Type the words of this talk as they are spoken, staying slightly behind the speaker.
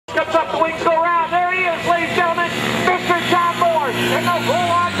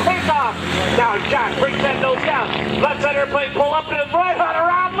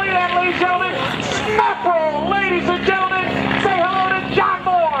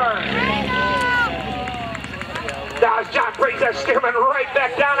brings that Stearman right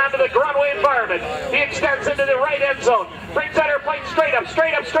back down onto the runway environment. He extends into the right end zone. Brings that airplane straight up,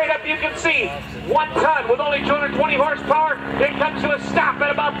 straight up, straight up. You can see 1 ton with only 220 horsepower. It comes to a stop at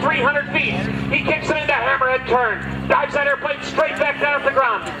about 300 feet. He kicks it into hammerhead turn. Dives that airplane straight back down at the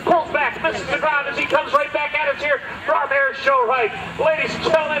ground. Pulls back, misses the ground as he comes right back at us here from Airshow right. Ladies and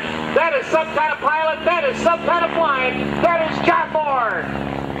gentlemen, that is some kind of pilot. That is some kind of flying. That is John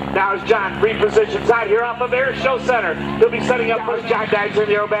Mohr. Now as John repositions out here off of Airshow Center, he'll be setting up for John dives in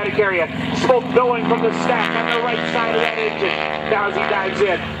the aerobatic area. Smoke billowing from the stack on the right side of that engine. Now as he dives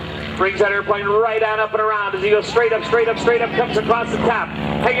in, brings that airplane right on up and around as he goes straight up, straight up, straight up, comes across the top.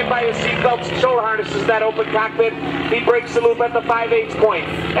 Hanging by his seatbelts and shoulder harnesses, that open cockpit. He breaks the loop at the 5/8 point.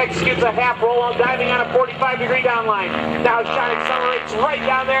 Executes a half roll while diving on a 45-degree downline. Now John accelerates right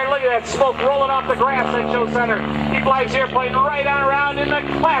down there. Look at that smoke rolling off the grass at Show Center. He flies the airplane right on around in the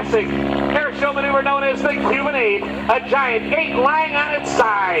classic airshow maneuver known as the Cuban 8. A giant 8 lying on its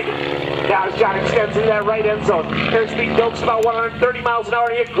side. Now as John extends into that right end zone. Airspeed builds about 130 miles an hour.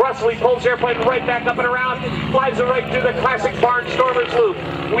 He aggressively pulls the airplane right back up and around. Flies it right through the classic barnstormer's loop.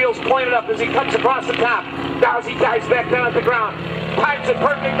 Wheels pointed up as he comes across the top. Now as he dives back down at the ground. Times it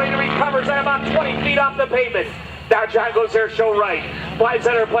perfectly and recovers at about 20 feet off the pavement. Now John goes Airshow right. Flies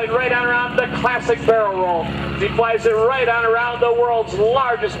that airplane right on around the classic barrel roll. He flies it right on around the world's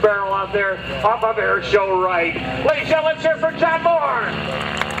largest barrel out there off of Airshow right. Ladies and gentlemen, let's hear it for John Mohr.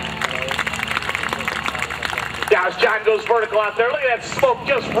 Now as John goes vertical out there, look at that smoke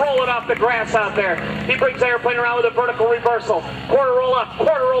just rolling off the grass out there. He brings the airplane around with a vertical reversal. Quarter roll up,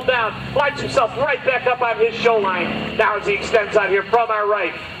 quarter roll down. Lights himself right back up on his show line. Now as he extends out here from our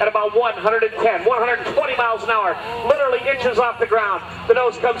right at about 110, 120 miles an hour. Literally inches off the ground. The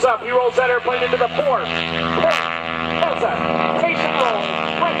nose comes up. He rolls that airplane into the 4. Close up. Patient roll.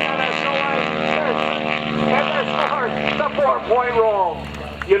 Right down that show line. And there's the 4-point roll.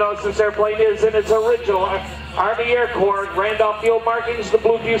 You notice this airplane is in its original Army Air Corps, Randolph Field markings, the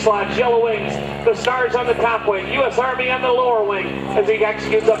blue fuselage, yellow wings, the stars on the top wing, U.S. Army on the lower wing, as he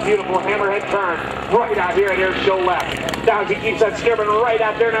executes a beautiful hammerhead turn right out here at Airshow left. Now as he keeps that Stearman right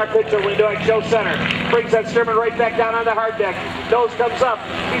out there in our picture window at Show Center, brings that Stearman right back down on the hard deck. Nose comes up.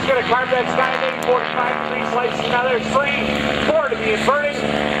 He's going to carve that sky maybe 45-degree slices. Now there's 3, 4 to be inverting.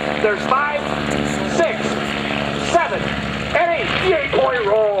 There's 5, 6, 7, and 8. 8-point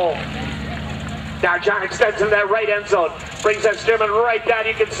roll. Now John extends into that right end zone. Brings that Stearman right down.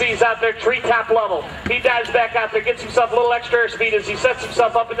 You can see he's out there treetop level. He dives back out there, gets himself a little extra airspeed as he sets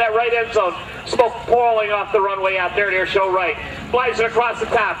himself up in that right end zone. Smoke pouring off the runway out there at Airshow right. Flies it across the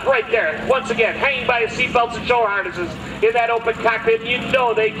top, right there. Once again, hanging by his seatbelts and shoulder harnesses in that open cockpit. You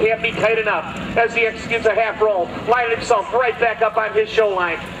know they can't be tight enough as he executes a half roll, lining himself right back up on his show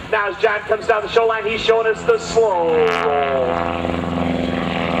line. Now as John comes down the show line, he's showing us the slow roll.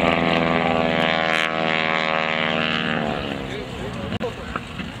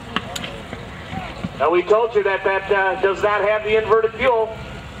 Now we told you that does not have the inverted fuel.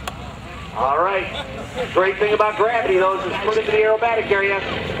 All right. Great thing about gravity, though, is it's put into the aerobatic area.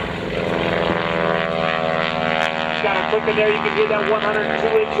 Got a click in there. You can hear that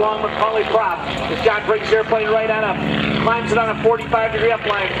 102-inch long Macaulay prop as John brings the airplane right on up. Climbs it on a 45-degree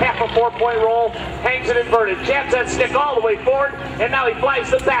upline. Half a 4-point roll. Hangs it inverted. Jabs that stick all the way forward. And now he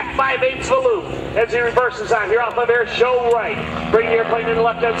flies the back 5/8 of the loop as he reverses on here off of Airshow right. Bring the airplane in the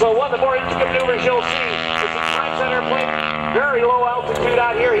left end zone. One of the more intricate maneuvers you'll see as he climbs that airplane. Very low altitude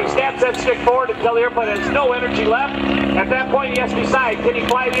out here. He stabs that stick forward until the airplane has no energy left. At that point, he has to decide, can he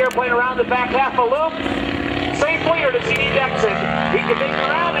fly the airplane around the back half of the loop safely, or does he need to exit? He can take it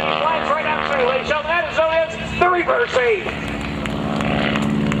around and he flies right out through. Ladies and gentlemen, that is so is the reverse 8.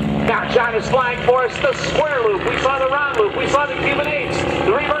 Now John is flying for us the square loop. We saw the round loop. We saw the Cuban 8s.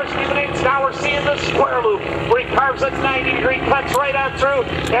 The reverse Cuban 8s. Now we're seeing the square loop where he carves a 90-degree cuts right on through.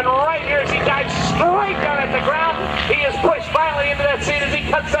 And right here as he dives straight down at the ground, he is pushed violently into that seat as he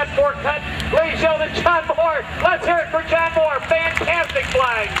cuts that 4 cut. Ladies and gentlemen, John Mohr. Let's hear it for John Mohr. Fantastic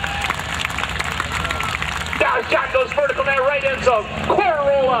flying. Now as John goes vertical in that right end zone. Quarter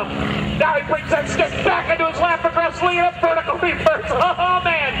roll up. Now he brings that stick back into his lap aggressively and a vertical reverse. Oh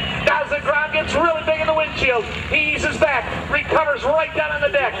man! Now as the ground gets really big in the windshield, he eases back, recovers right down on the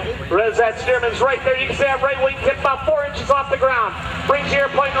deck. As that Stearman's right there, you can see that right wing tip about 4 inches off the ground. Brings the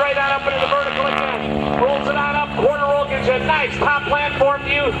airplane right on up into the vertical again. Rolls it on up, quarter roll, gives you a nice top platform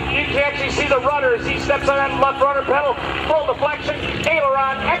view. You can actually see the rudder as he steps on that left rudder pedal. Full deflection,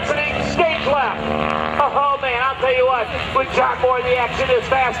 aileron, exiting, stage left. Oh man, I'll tell you what, with John Mohr, the action is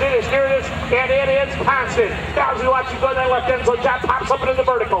fast, it is serious, and it is constant. Now as we watch you go to that left end zone, John pops up into the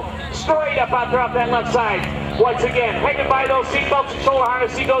vertical. Straight up out there off that left side. Once again, hanging by those seatbelts and shoulder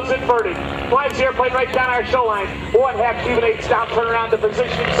harness, he goes inverted. Flies the airplane right down our show line. 1/2 cubic down, turn around to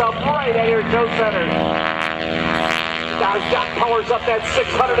position himself right at Airshow center. Now John powers up that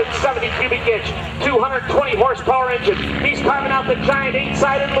 670 cubic inch, 220 horsepower engine. He's carving out the giant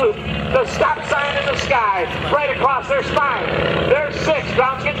 8-sided loop. The stop sign in the sky, right across their spine. There's 6.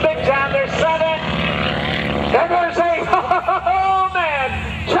 Ground's getting big, John. There's 7. And there's 8. Oh, man.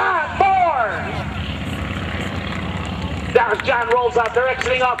 John Mohr. Now as John rolls out, they're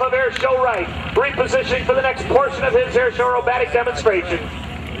exiting off of Airshow right, repositioning for the next portion of his Airshow aerobatic demonstration.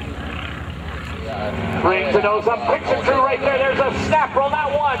 Brings the nose up, picks it through right there. There's a snap roll,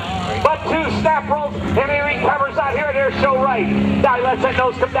 not 1, but 2 snap rolls, and he recovers out here at Airshow right. Now he lets that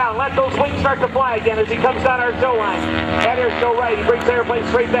nose come down, let those wings start to fly again as he comes down our show line. At Airshow right, he brings the airplane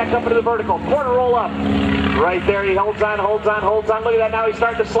straight back up into the vertical. Quarter roll up. Right there, he holds on, holds on, holds on. Look at that, now he's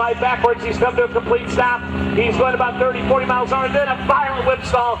starting to slide backwards. He's come to a complete stop. He's going about 30, 40 miles an hour, then a violent whip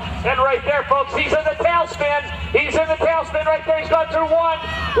stall. And right there, folks, he's in the tailspin. He's in the tailspin right there. He's gone through 1,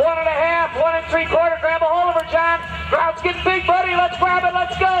 1.5, 1 3/4. Grab a hold of her, John. Ground's getting big, buddy. Let's grab it.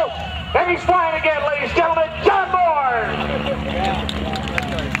 Let's go. And he's flying again, ladies and gentlemen. John Mohr.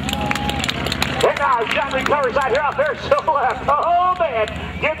 And now John recovers out here off Airshow left. Oh, man.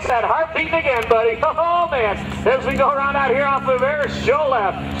 Gets that heart beating again, buddy. Oh, man. As we go around out here off of Airshow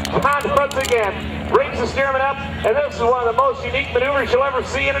left. John once again brings the Stearman up. And this is one of the most unique maneuvers you'll ever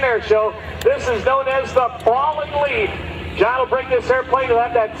see in an air show. This is known as the falling lead. John will bring this airplane. He'll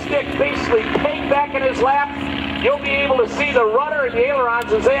have that stick basically pegged back in his lap. You'll be able to see the rudder and the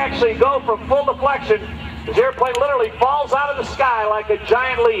ailerons as they actually go from full deflection. This airplane literally falls out of the sky like a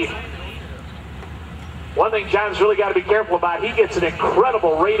giant leaf. One thing John's really got to be careful about, he gets an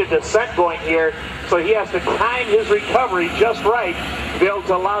incredible rate of descent going here, so he has to time his recovery just right to be able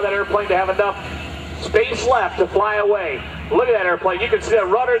to allow that airplane to have enough space left to fly away. Look at that airplane. You can see the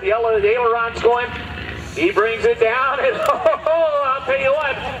rudder, the ailerons going. He brings it down, and I'll tell you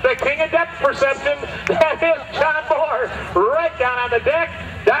what, the king of depth perception, that is John Mohr, right down on the deck,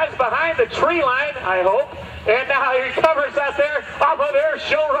 dives behind the tree line, I hope, and now he recovers out there off of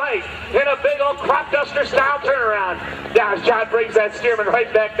Airshow right in a big old crop duster style turnaround. Now as John brings that Stearman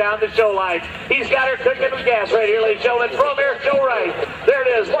right back down the show line. He's got her cooking with gas right here, ladies and gentlemen, from Airshow right. There it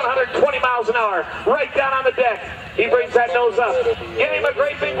is, 120 miles an hour, right down on the deck. He brings that nose up. Give him a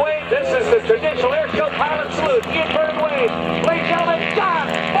great big wave. This is the traditional Airshow pilot salute. The inverted wave. Ladies and gentlemen, John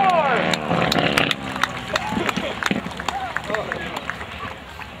Mohr.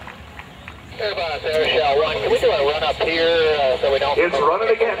 Airshow 1, can we do a run up here so we don't... It's running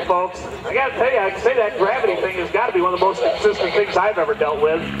again, folks. I got to tell you, I can say that gravity thing has got to be one of the most consistent things I've ever dealt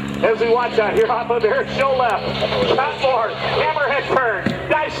with. As we watch out here off of Airshow left, John Mohr, hammerhead turn,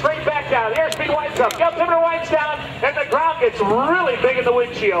 dives straight back down. The airspeed winds up, the altimeter winds down, and the ground gets really big in the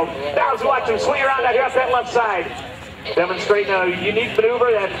windshield. Now as we watch him swing around out here off that left side, demonstrating a unique maneuver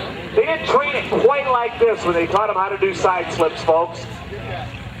that they didn't train it quite like this when they taught him how to do side slips, folks.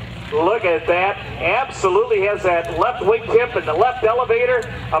 Look at that. Absolutely has that left wingtip and the left elevator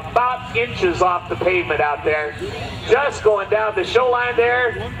about inches off the pavement out there. Just going down the show line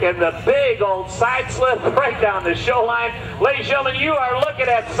there in the big old side slip right down the show line. Ladies and gentlemen, you are looking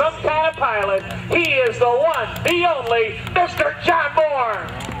at some kind of pilot. He is the one, the only, Mr. John Mohr.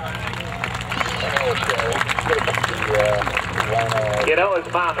 You know,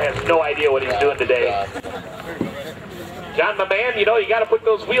 his mom has no idea what he's doing today. John, my man, you know, you got to put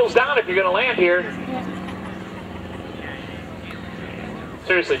those wheels down if you're going to land here.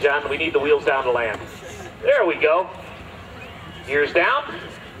 Seriously, John, we need the wheels down to land. There we go. Gears down.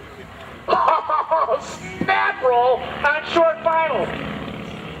 Oh, snap roll on short final.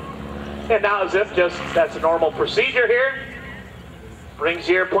 And now as if just, that's a normal procedure here. Brings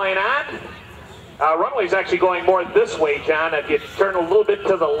the airplane on. Runway's actually going more this way, John. If you turn a little bit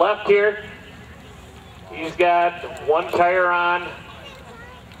to the left here, he's got one tire on.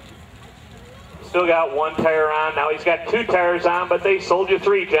 Still got one tire on. Now he's got 2 tires on, but they sold you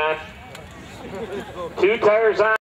 3, John. 2 tires on.